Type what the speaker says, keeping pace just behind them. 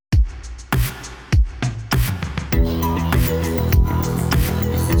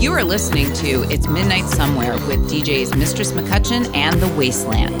You are listening to It's Midnight Somewhere with DJs Mistress McCutcheon and The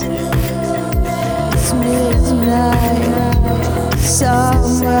Wasteland. It's midnight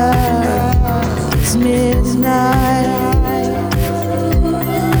somewhere. It's midnight.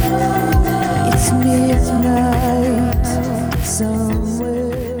 It's midnight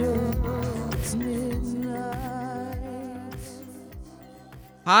somewhere. It's midnight.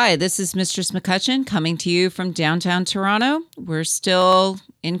 Hi, this is Mistress McCutcheon coming to you from downtown Toronto. We're still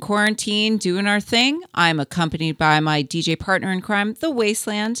in quarantine doing our thing. I'm accompanied by my DJ partner in crime, The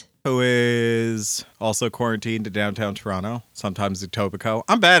Wasteland. Who is also quarantined to downtown Toronto, sometimes Etobicoke.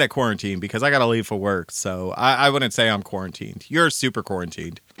 I'm bad at quarantine because I got to leave for work, so I wouldn't say I'm quarantined. You're super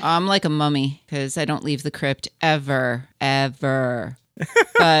quarantined. I'm like a mummy because I don't leave the crypt ever. But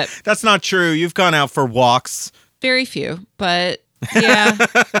That's not true. You've gone out for walks. very few, but yeah.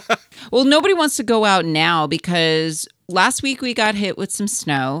 Well, nobody wants to go out now because last week we got hit with some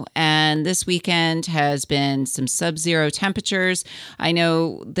snow, and this weekend has been some sub-zero temperatures. I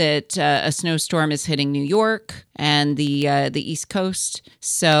know that a snowstorm is hitting New York and the East Coast,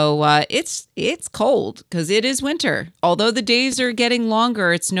 so it's cold because it is winter. Although the days are getting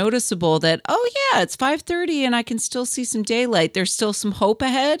longer, it's noticeable that it's 5:30 and I can still see some daylight. There's still some hope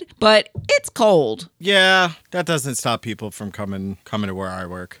ahead, but it's cold. Yeah, that doesn't stop people from coming to where I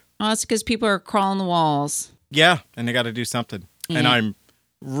work. Oh, that's because people are crawling the walls. Yeah, and they got to do something. Yeah. And I'm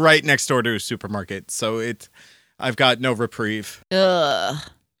right next door to a supermarket, so I've got no reprieve. Ugh.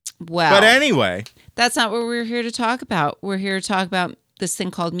 Well, But anyway, that's not what we're here to talk about. We're here to talk about this thing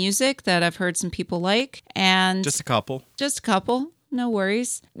called music that I've heard some people like, and just a couple. No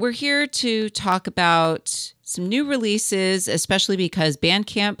worries. We're here to talk about some new releases, especially because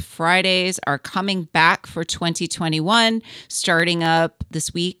Bandcamp Fridays are coming back for 2021. Starting up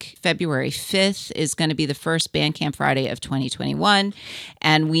this week, February 5th is going to be the first Bandcamp Friday of 2021.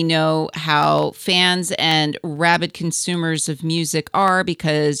 And we know how fans and rabid consumers of music are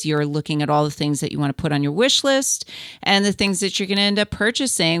because you're looking at all the things that you want to put on your wish list and the things that you're going to end up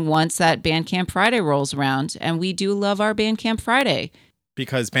purchasing once that Bandcamp Friday rolls around. And we do love our Bandcamp Friday.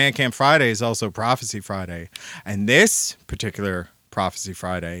 Because Bandcamp Friday is also Prophecy Friday. And this particular Prophecy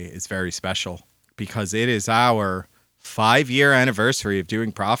Friday is very special because it is our 5-year anniversary of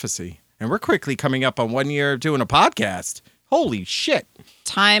doing Prophecy. And we're quickly coming up on 1 year of doing a podcast. Holy shit.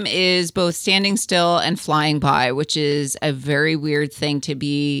 Time is both standing still and flying by, which is a very weird thing to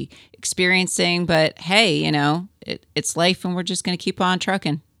be experiencing. But hey, it's life and we're just going to keep on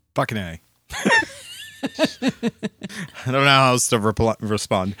trucking. Fucking A. I don't know how else to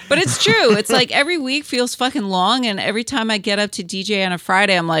respond. But it's true. It's like every week feels fucking long. And every time I get up to DJ on a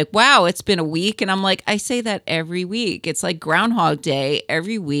Friday, I'm like, wow, it's been a week. And I'm like, I say that every week. It's like Groundhog Day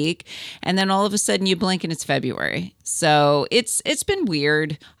every week. And then all of a sudden you blink and it's February. So it's been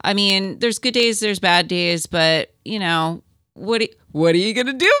weird. I mean, there's good days, there's bad days. But, what are you going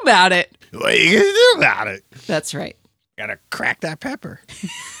to do about it? What are you going to do about it? That's right. Gotta crack that pepper.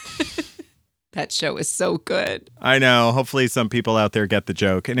 That show is so good. I know. Hopefully some people out there get the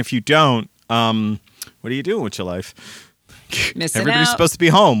joke. And if you don't, what are you doing with your life? Missing Everybody's out. supposed to be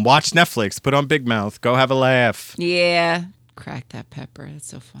home. Watch Netflix. Put on Big Mouth. Go have a laugh. Yeah. Crack that pepper. That's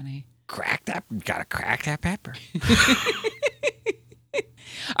so funny. Gotta crack that pepper.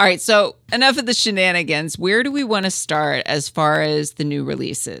 All right. So enough of the shenanigans. Where do we want to start as far as the new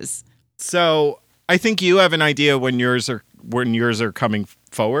releases? So I think you have an idea when yours are coming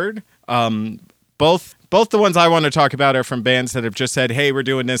forward. Both the ones I want to talk about are from bands that have just said, hey, we're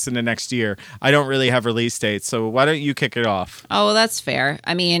doing this in the next year. I don't really have release dates, so why don't you kick it off? Oh, well, that's fair.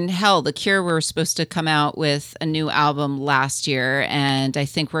 I mean, hell, The Cure were supposed to come out with a new album last year, and I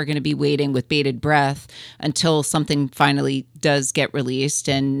think we're going to be waiting with bated breath until something finally does get released.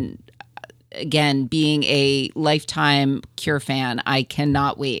 And again, being a lifetime Cure fan, I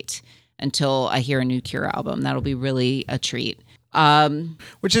cannot wait until I hear a new Cure album. That'll be really a treat.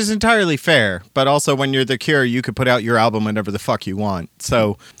 Which is entirely fair, but also when you're The Cure, you could put out your album whenever the fuck you want.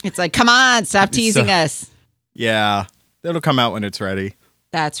 So it's like, come on, stop teasing us. Yeah, it'll come out when it's ready.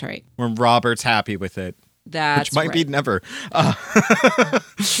 That's right. When Robert's happy with it. That's which might be never.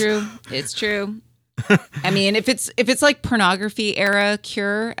 True. It's true. I mean, if it's like pornography era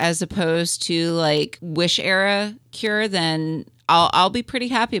Cure as opposed to like Wish era Cure, then I'll be pretty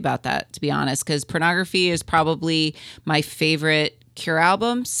happy about that, to be honest, because Pornography is probably my favorite Cure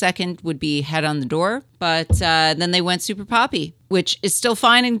album. Second would be Head on the Door, but then they went super poppy, which is still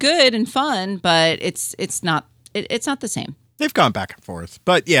fine and good and fun, but it's not the same. They've gone back and forth,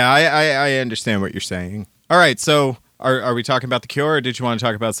 but yeah, I understand what you're saying. All right, so are we talking about The Cure, or did you want to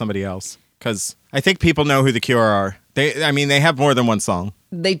talk about somebody else? Because I think people know who The Cure are. They have more than one song.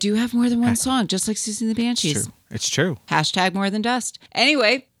 They do have more than one song, just like Susie and the Banshees. It's true. Hashtag more than dust.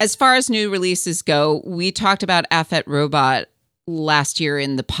 Anyway, as far as new releases go, we talked about Affet Robot last year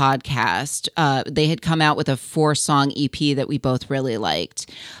in the podcast. They had come out with a 4-song EP that we both really liked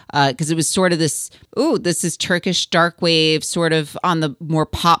because it was sort of this is Turkish dark wave, sort of on the more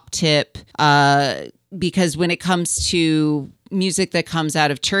pop tip. Because when it comes to music that comes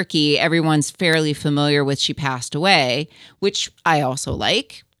out of Turkey, everyone's fairly familiar with She Passed Away, which I also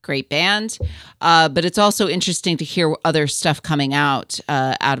like. Great band. But it's also interesting to hear other stuff coming out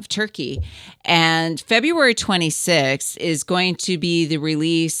of Turkey. And February 26th is going to be the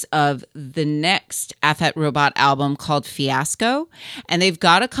release of the next Affet Robot album called Fiasco. And they've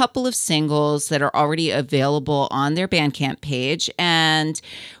got a couple of singles that are already available on their Bandcamp page. And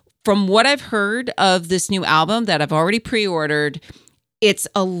from what I've heard of this new album that I've already pre-ordered, it's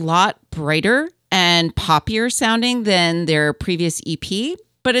a lot brighter and poppier sounding than their previous EP.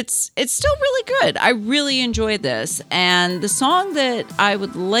 But it's still really good. I really enjoyed this. And the song that I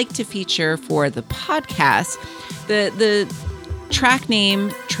would like to feature for the podcast, the track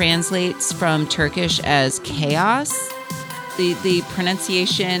name translates from Turkish as chaos. The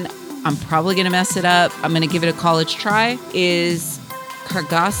pronunciation, I'm probably going to mess it up. I'm going to give it a college try, is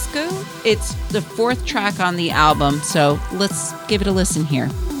Kargasku. It's the 4th track on the album. So let's give it a listen here.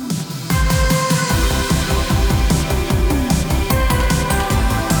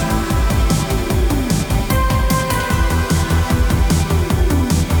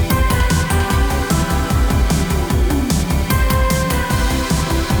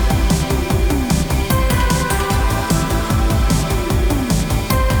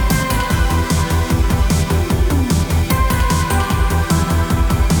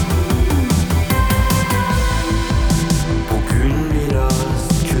 Bugün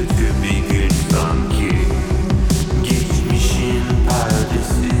biraz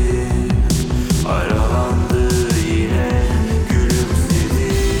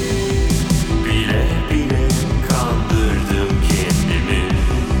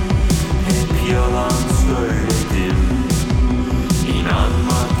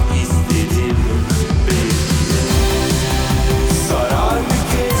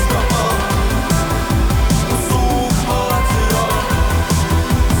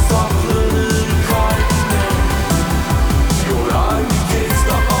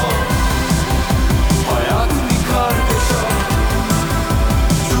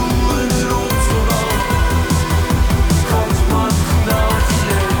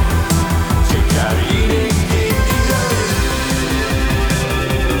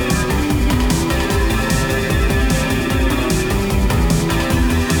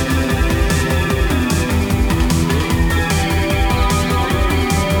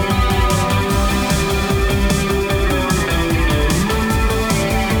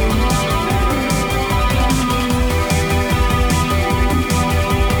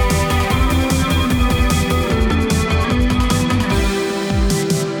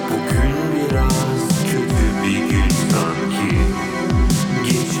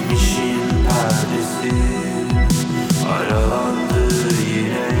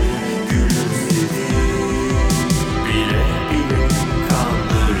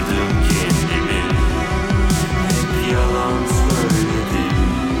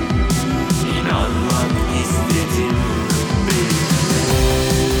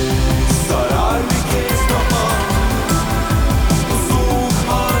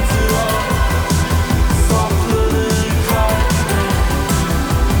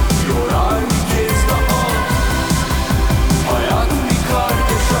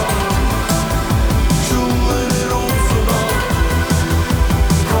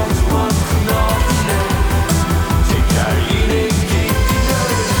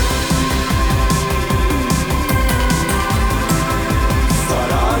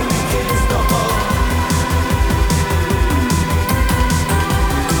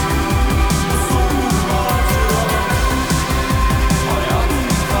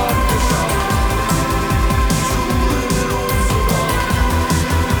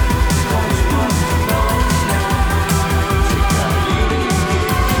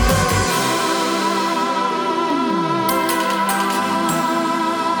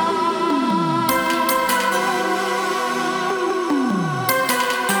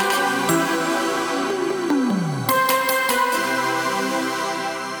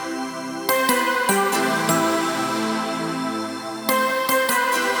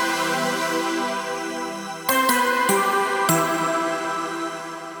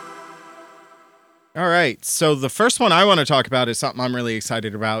right. So the first one I want to talk about is something I'm really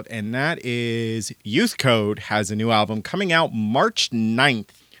excited about, and that is Youth Code has a new album coming out March 9th.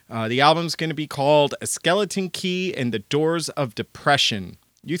 The album's going to be called A Skeleton Key and the Doors of Depression.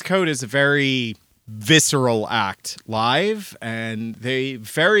 Youth Code is a very visceral act live, and they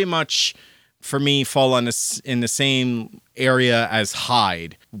very much, for me, fall in the same area as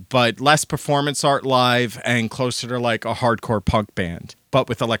Hyde, but less performance art live and closer to like a hardcore punk band, but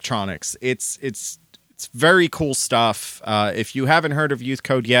with electronics. It's very cool stuff. If you haven't heard of Youth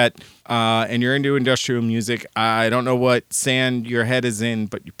Code yet, and you're into industrial music, I don't know what sand your head is in,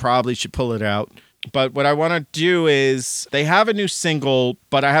 but you probably should pull it out. But what I want to do is, they have a new single,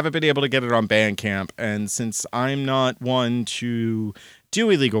 but I haven't been able to get it on Bandcamp. And since I'm not one to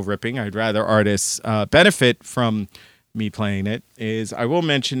do illegal ripping, I'd rather artists benefit from me playing it, is I will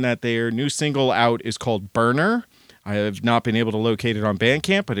mention that their new single out is called Burner. I have not been able to locate it on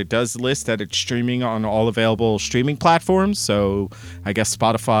Bandcamp, but it does list that it's streaming on all available streaming platforms. So I guess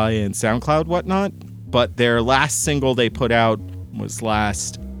Spotify and SoundCloud, whatnot. But their last single they put out was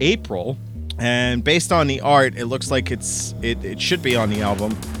last April. And based on the art, it looks like it should be on the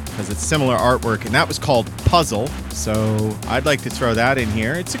album because it's similar artwork, and that was called Puzzle. So I'd like to throw that in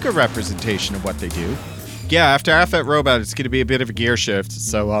here. It's a good representation of what they do. Yeah, after Affect Robot, it's going to be a bit of a gear shift.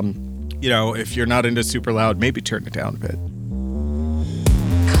 So, if you're not into super loud, maybe turn it down a bit.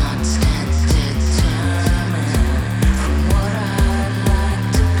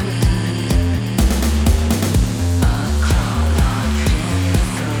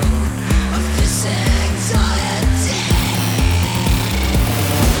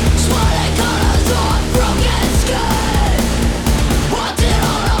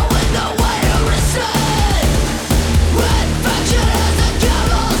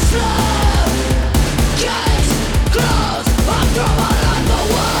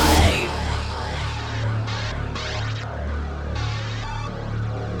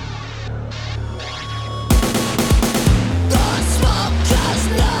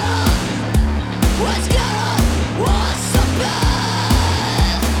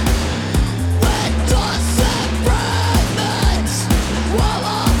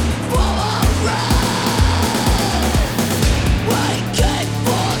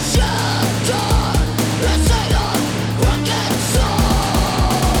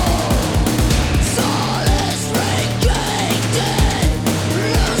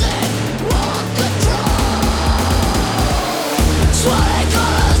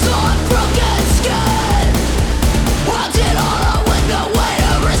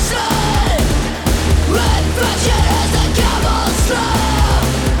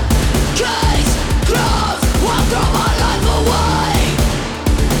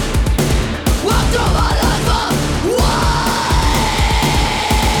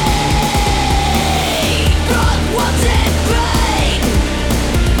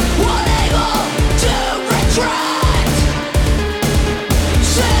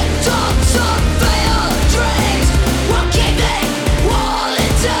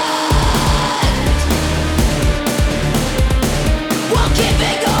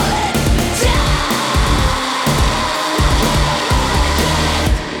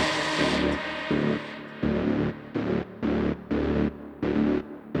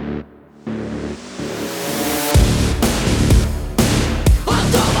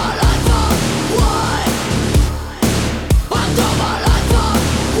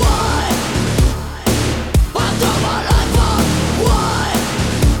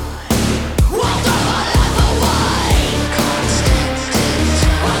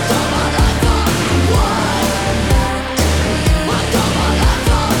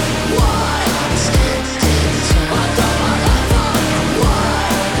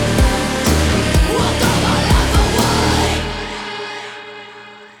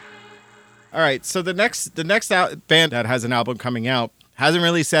 All right, so the next band that has an album coming out hasn't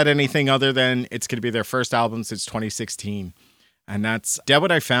really said anything other than it's going to be their first album since 2016, and that's Dead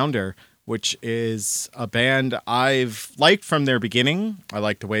When I Found Her, which is a band I've liked from their beginning. I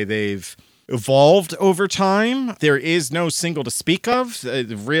like the way they've evolved over time. There is no single to speak of.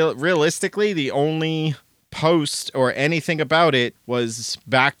 Realistically, the only post or anything about it was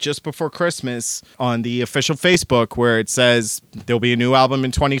back just before Christmas on the official Facebook, where it says there'll be a new album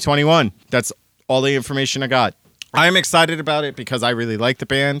in 2021. That's all the information I got. I'm excited about it because I really like the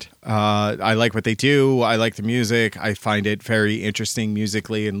band. I like what they do. I like the music. I find it very interesting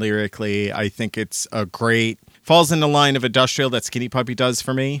musically and lyrically. I think it's falls in the line of industrial that Skinny Puppy does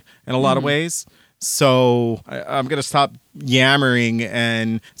for me in a lot of ways. So I'm going to stop yammering.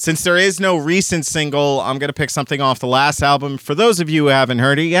 And since there is no recent single, I'm going to pick something off the last album. For those of you who haven't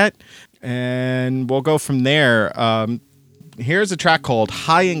heard it yet, And we'll go from there. Here's a track called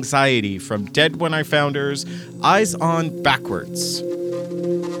High Anxiety from Dead When I Founders, Eyes On Backwards.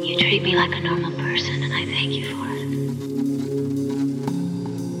 You treat me like a normal person, and I thank you for it.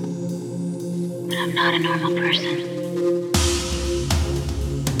 But I'm not a normal person.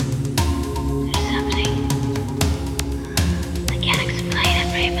 There's something I can't explain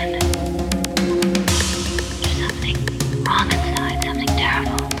it, Raymond. There's something wrong inside, something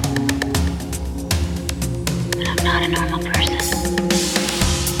terrible. But I'm not a normal person.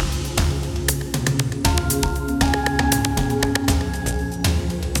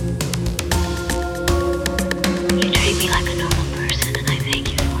 You treat me like a normal person, and I thank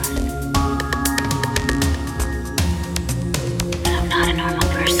you for it. But I'm not a normal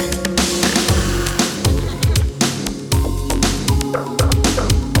person.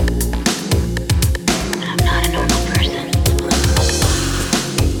 But I'm not a normal person.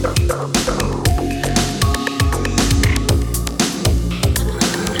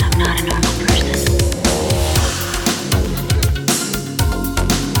 But I'm not a normal person.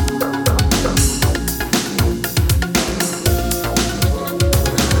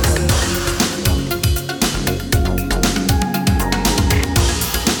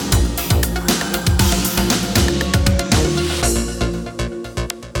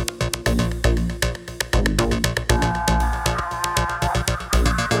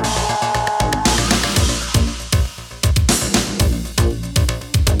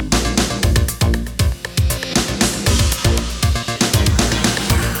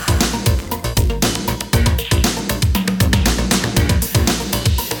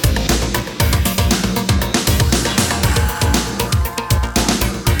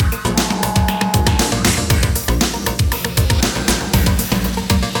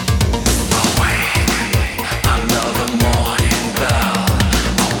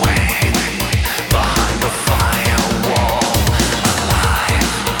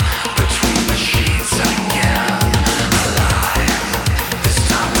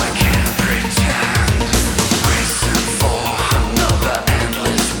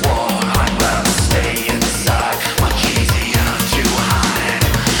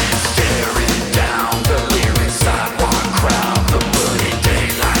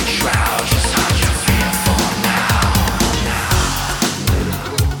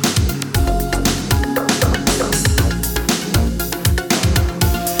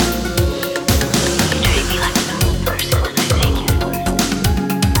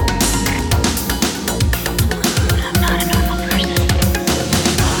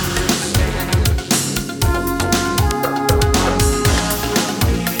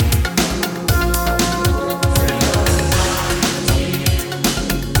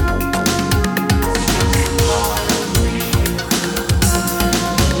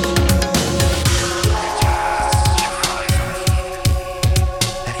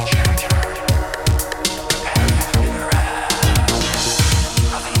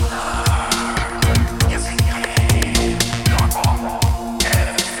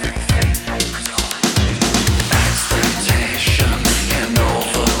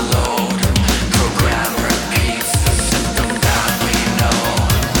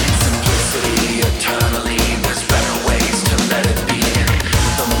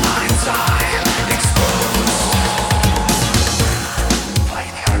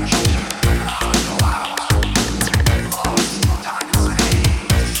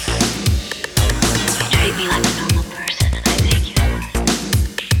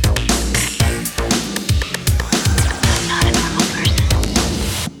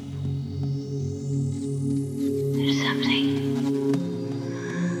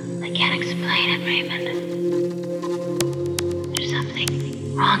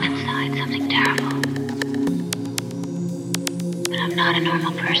 wrong inside, something terrible. But I'm not a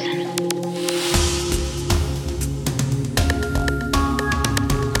normal person.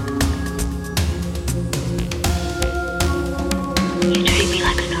 You treat me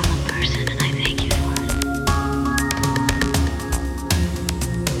like a normal person, and I thank you for it.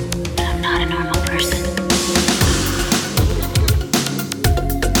 But I'm not a normal person.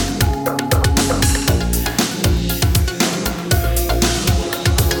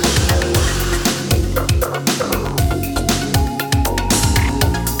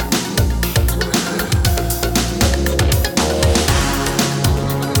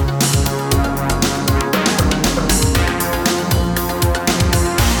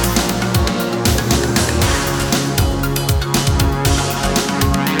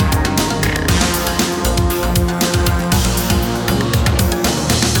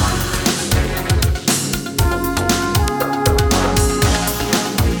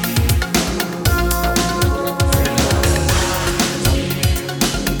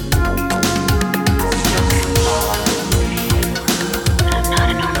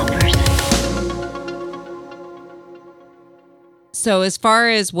 So as far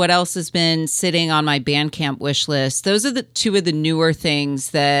as what else has been sitting on my Bandcamp wish list, those are the two of the newer things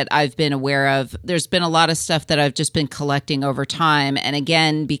that I've been aware of. There's been a lot of stuff that I've just been collecting over time. And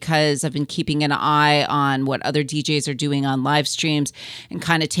again, because I've been keeping an eye on what other DJs are doing on live streams and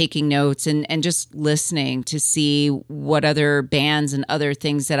kind of taking notes and just listening to see what other bands and other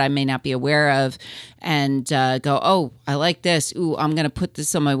things that I may not be aware of, and go, oh, I like this. Ooh, I'm going to put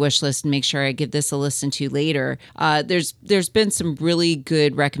this on my wish list and make sure I give this a listen to later. There's been some really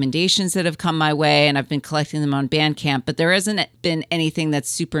good recommendations that have come my way, and I've been collecting them on Bandcamp, but there hasn't been anything that's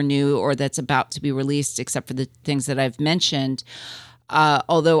super new or that's about to be released except for the things that I've mentioned.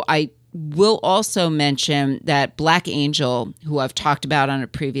 Although I will also mention that Black Angel, who I've talked about on a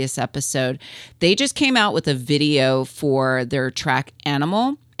previous episode, they just came out with a video for their track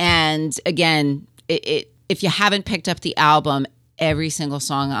Animal. And again, if you haven't picked up the album, every single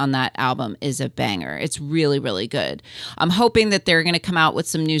song on that album is a banger. It's really, really good. I'm hoping that they're going to come out with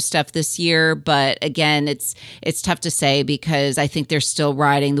some new stuff this year, but again, it's tough to say because I think they're still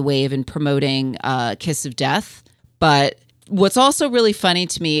riding the wave and promoting Kiss of Death. But what's also really funny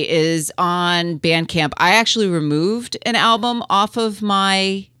to me is on Bandcamp, I actually removed an album off of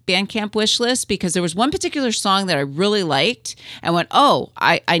my Bandcamp wish list because there was one particular song that I really liked and went, oh,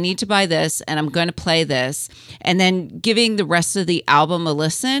 I need to buy this and I'm going to play this, and then giving the rest of the album a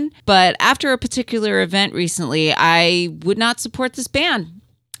listen. But after a particular event recently, I would not support this band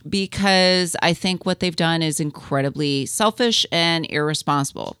because I think what they've done is incredibly selfish and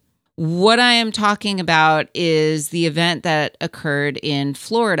irresponsible. What I am talking about is the event that occurred in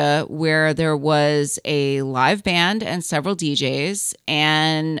Florida where there was a live band and several DJs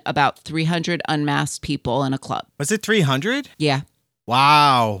and about 300 unmasked people in a club. Was it 300? Yeah.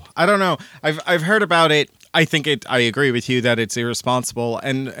 Wow. I don't know. I've heard about it. I agree with you that it's irresponsible.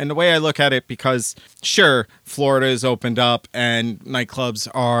 And the way I look at it, because sure, Florida is opened up and nightclubs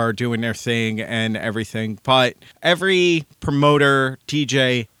are doing their thing and everything, but every promoter,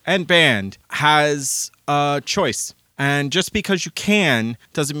 DJ, and band has a choice. And just because you can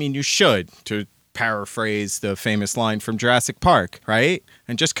doesn't mean you should, to paraphrase the famous line from Jurassic Park, right?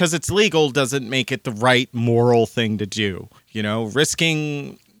 And just because it's legal doesn't make it the right moral thing to do. You know,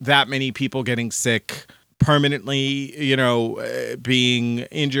 risking that many people getting sick, permanently, being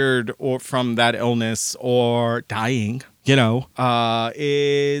injured or from that illness or dying,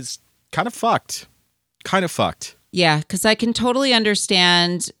 is kind of fucked. Yeah, because I can totally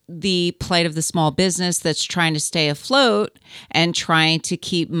understand the plight of the small business that's trying to stay afloat and trying to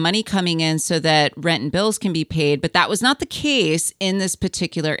keep money coming in so that rent and bills can be paid. But that was not the case in this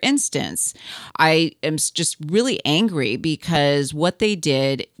particular instance. I am just really angry because what they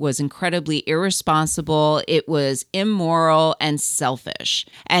did was incredibly irresponsible. It was immoral and selfish.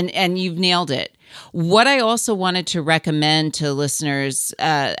 And you've nailed it. What I also wanted to recommend to listeners,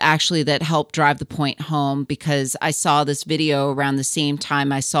 actually that helped drive the point home, because I saw this video around the same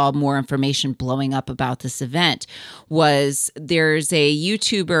time I saw more information blowing up about this event, was there's a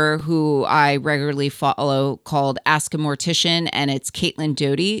YouTuber who I regularly follow called Ask a Mortician, and it's Caitlin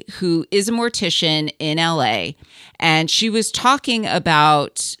Doty, who is a mortician in LA. And she was talking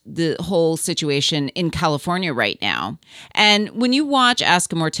about the whole situation in California right now. And when you watch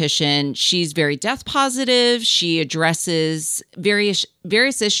Ask a Mortician, she's very death positive. She addresses various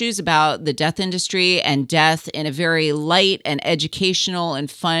issues about the death industry and death in a very light and educational and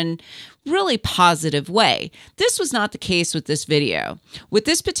fun, really positive way. This was not the case with this video. With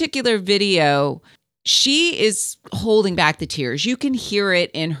this particular video, she is holding back the tears. You can hear it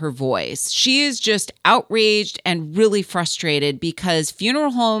in her voice. She is just outraged and really frustrated because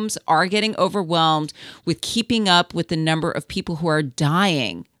funeral homes are getting overwhelmed with keeping up with the number of people who are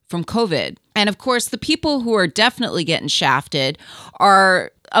dying from COVID. And of course, the people who are definitely getting shafted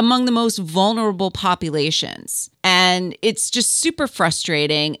are among the most vulnerable populations. And it's just super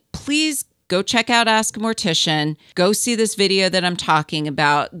frustrating. Please go check out Ask a Mortician. Go see this video that I'm talking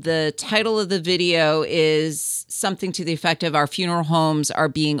about. The title of the video is something to the effect of "Our funeral homes are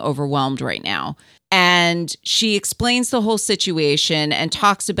being overwhelmed right now." And she explains the whole situation and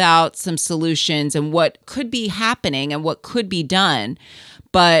talks about some solutions and what could be happening and what could be done.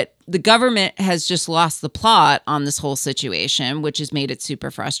 But the government has just lost the plot on this whole situation, which has made it super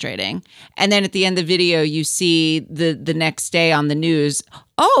frustrating. And then at the end of the video, you see the next day on the news,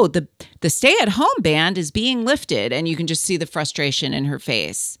 oh, the stay-at-home ban is being lifted. And you can just see the frustration in her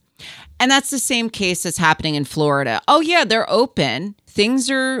face. And that's the same case that's happening in Florida. Oh, yeah, they're open. Things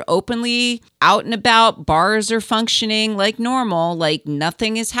are openly out and about. Bars are functioning like normal, like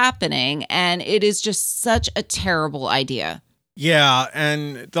nothing is happening. And it is just such a terrible idea. Yeah,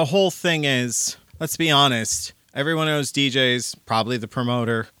 and the whole thing is, let's be honest, Everyone knows DJs, probably the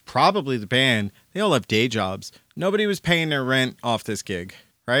promoter, probably the band. They all have day jobs. Nobody was paying their rent off this gig,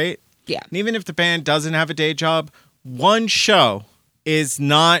 right? Yeah. And even if the band doesn't have a day job, one show is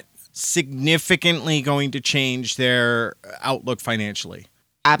not significantly going to change their outlook financially.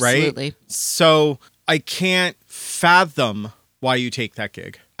 Absolutely. Right? So I can't fathom why you take that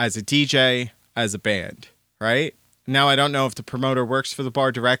gig as a DJ, as a band, right? Now, I don't know if the promoter works for the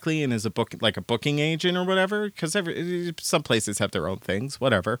bar directly and is a booking agent or whatever, because some places have their own things,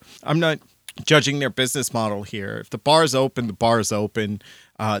 whatever. I'm not judging their business model here. If the bar's open, the bar's open.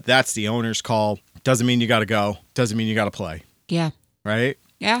 That's the owner's call. Doesn't mean you got to go. Doesn't mean you got to play. Yeah. Right?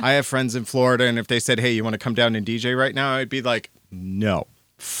 Yeah. I have friends in Florida, and if they said, hey, you want to come down and DJ right now, I'd be like, no,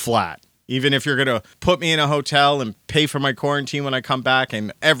 flat. Even if you're going to put me in a hotel and pay for my quarantine when I come back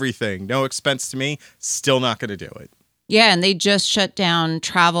and everything, no expense to me, still not going to do it. Yeah, and they just shut down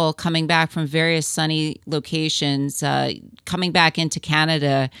travel coming back from various sunny locations. Coming back into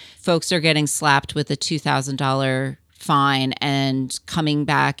Canada, folks are getting slapped with a $2,000 fine and coming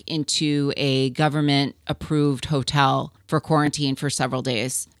back into a government-approved hotel for quarantine for several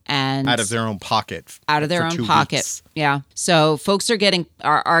days. And out of their own pocket. Out of their own pocket. Weeks. Yeah. So folks are getting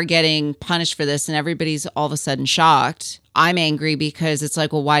punished for this, and everybody's all of a sudden shocked. I'm angry because it's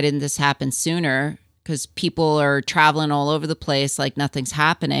like, well, why didn't this happen sooner? Because people are traveling all over the place like nothing's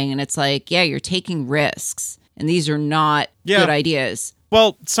happening. And it's like, yeah, you're taking risks. And these are not good ideas.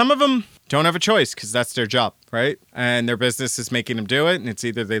 Well, some of them don't have a choice because that's their job, right? And their business is making them do it. And it's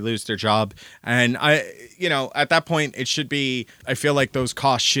either they lose their job. And at that point, it should be, I feel like those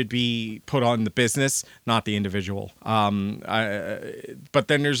costs should be put on the business, not the individual. But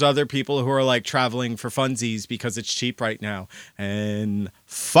then there's other people who are like traveling for funsies because it's cheap right now. And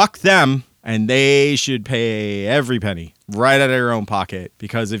fuck them. And they should pay every penny right out of their own pocket.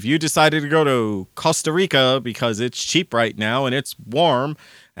 Because if you decided to go to Costa Rica because it's cheap right now and it's warm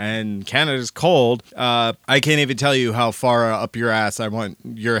and Canada's cold, I can't even tell you how far up your ass I want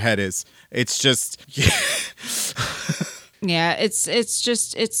your head is. It's just... Yeah,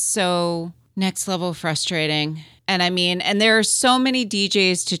 it's so next level frustrating. And I mean, and there are so many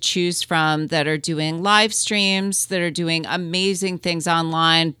DJs to choose from that are doing live streams, that are doing amazing things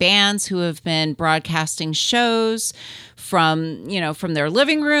online, bands who have been broadcasting shows from their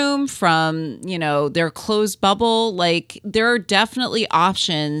living room, from, their closed bubble. Like, there are definitely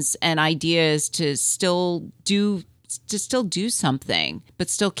options and ideas to still do something, but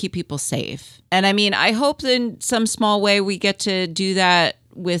still keep people safe. And I mean, I hope that in some small way we get to do that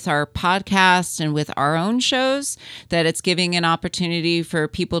with our podcast and with our own shows, that it's giving an opportunity for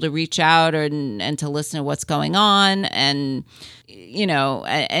people to reach out and to listen to what's going on. And,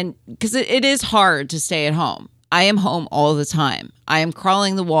 and because it is hard to stay at home. I am home all the time. I am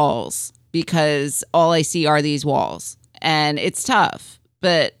crawling the walls because all I see are these walls, and it's tough,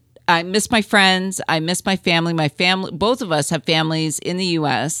 but I miss my friends. I miss my family. Both of us have families in the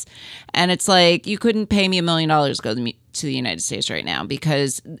U.S. And it's like, you couldn't pay me $1 million to go to the United States right now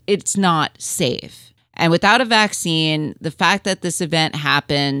because it's not safe. And without a vaccine, the fact that this event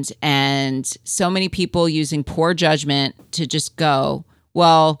happened and so many people using poor judgment to just go,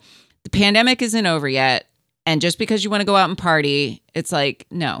 well, the pandemic isn't over yet. And just because you want to go out and party, it's like,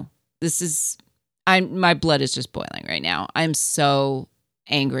 no, my blood is just boiling right now. I'm so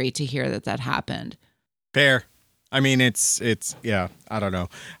angry to hear that happened. Fair. I mean, it's yeah, I don't know.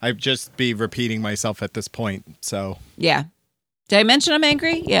 I'd just be repeating myself at this point. So yeah. Did I mention I'm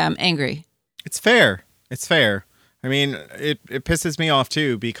angry? Yeah, I'm angry. It's fair. It's fair. I mean, it pisses me off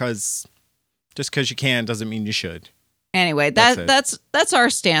too, because just because you can doesn't mean you should. Anyway, that's our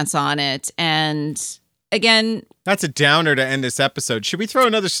stance on it. And again, that's a downer to end this episode. Should we throw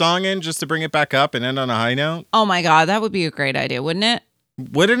another song in just to bring it back up and end on a high note? Oh my God, that would be a great idea, wouldn't it?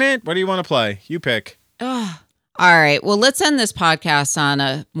 Wouldn't it? What do you want to play? You pick. Ugh. All right. Well, let's end this podcast on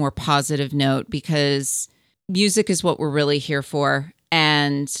a more positive note, because music is what we're really here for.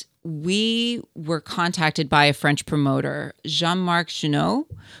 And we were contacted by a French promoter, Jean-Marc Junot,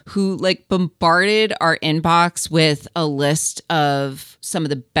 who bombarded our inbox with a list of some of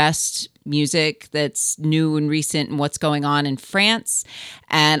the best music that's new and recent and what's going on in France.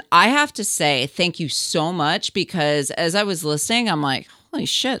 And I have to say, thank you so much, because as I was listening, I'm like, holy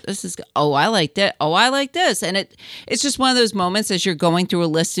shit, this is, oh, I like that. Oh, I like this. And it's just one of those moments as you're going through a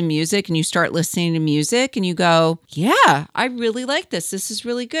list of music and you start listening to music and you go, yeah, I really like this. This is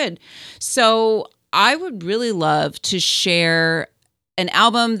really good. So I would really love to share an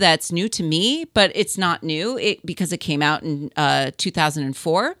album that's new to me, but it's not new because it came out in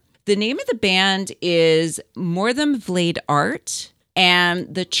 2004. The name of the band is More Than Vlade Art,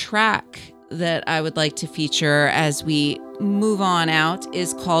 and the track that I would like to feature as we move on out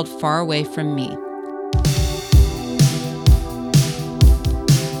is called Far Away From Me.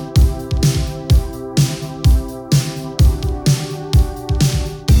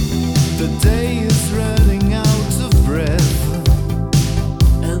 The day is running out of breath,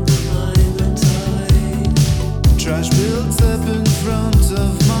 and the mind and trash builds up in front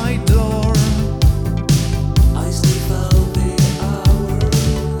of my door. I sleep out the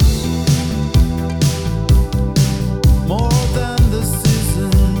hours, more than the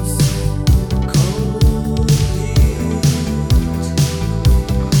seasons. Cold heat.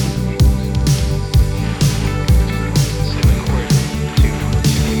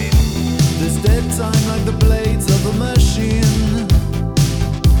 This dead time like the blades of a machine,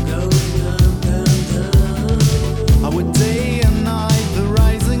 going up and down. Our day and night, the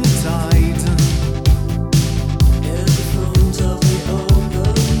rising tide, in front of the open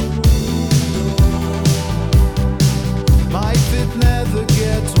door. My feet never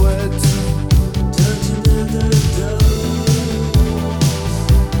get wet, touching the doors.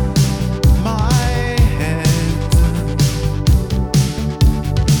 My head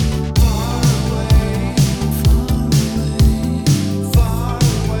far away, far away, far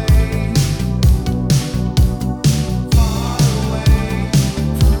away,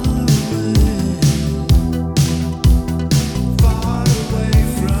 far away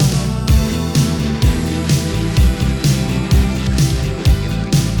from.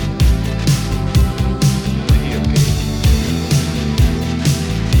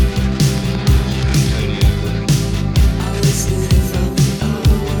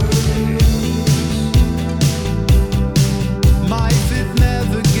 My feet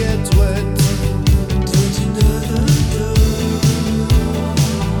never get wet, touching the doors.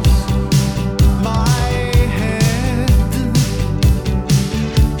 My head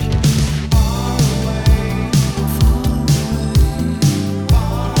far away,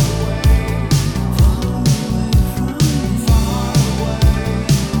 far away, far away, far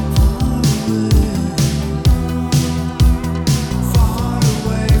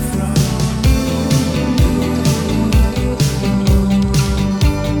away from.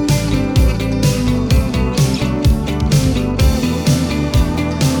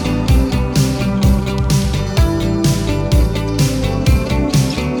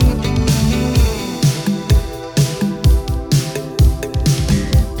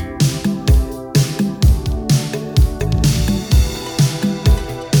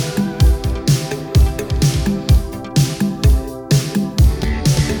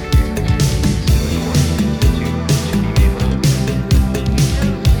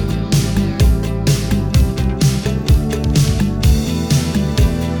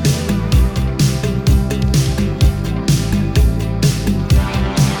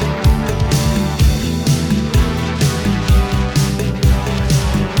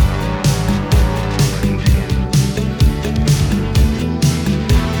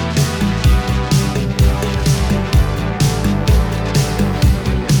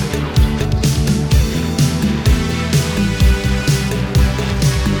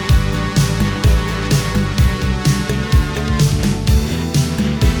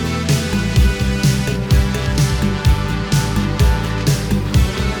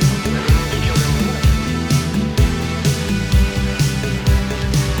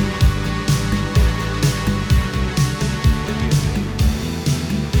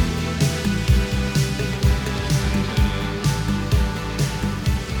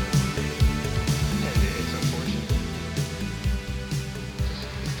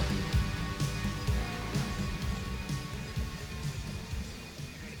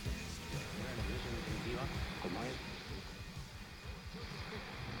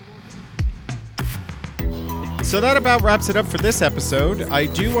 So that about wraps it up for this episode. I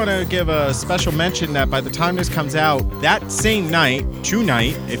do want to give a special mention that by the time this comes out, that same night,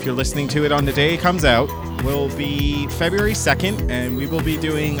 tonight, if you're listening to it on the day it comes out, will be February 2nd, and we will be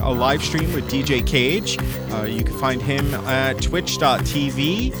doing a live stream with DJ Cage. You can find him at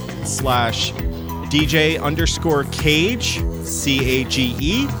twitch.tv/DJ_Cage,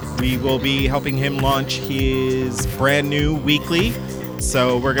 CAGE. We will be helping him launch his brand new weekly.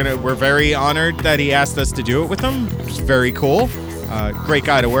 So we're very honored that he asked us to do it with him. It's very cool. Great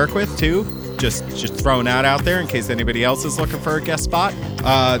guy to work with too. Just throwing that out there in case anybody else is looking for a guest spot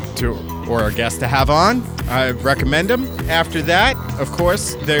or a guest to have on. I recommend him. After that, of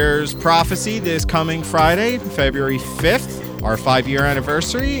course, there's Prophecy this coming Friday, February 5th, our 5-year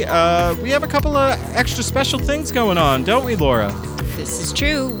anniversary. We have a couple of extra special things going on, don't we, Laura? This is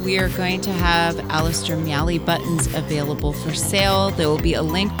true. We are going to have Alistair Mealy buttons available for sale. There will be a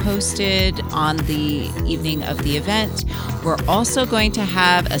link posted on the evening of the event. We're also going to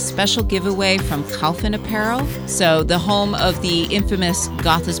have a special giveaway from Kaufman Apparel. So the home of the infamous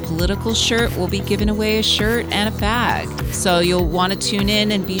Goth is Political shirt will be giving away a shirt and a bag. So you'll want to tune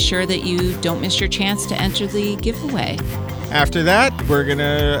in and be sure that you don't miss your chance to enter the giveaway. After that, we're going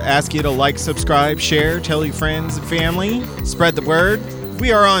to ask you to like, subscribe, share, tell your friends and family, spread the word.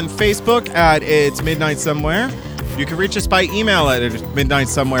 We are on Facebook at It's Midnight Somewhere. You can reach us by email at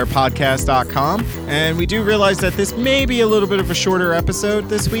midnightsomewherepodcast.com. And we do realize that this may be a little bit of a shorter episode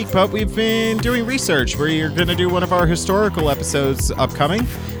this week, but we've been doing research. We're going to do one of our historical episodes upcoming.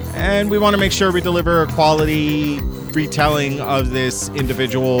 And we want to make sure we deliver a quality retelling of this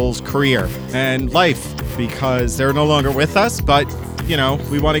individual's career and life, because they're no longer with us, but, you know,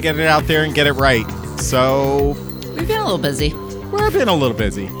 we want to get it out there and get it right. So We've been a little busy. we've been a little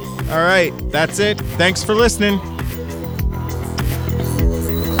busy. All right, that's it. Thanks for listening.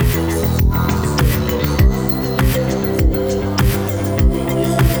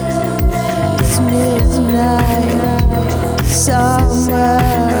 It's midnight somewhere.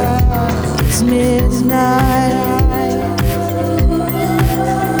 It's midnight.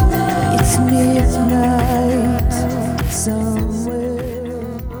 It's midnight somewhere.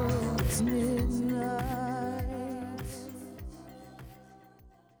 It's midnight.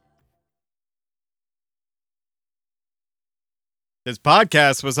 This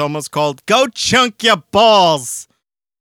podcast was almost called Go Chunk Ya Balls.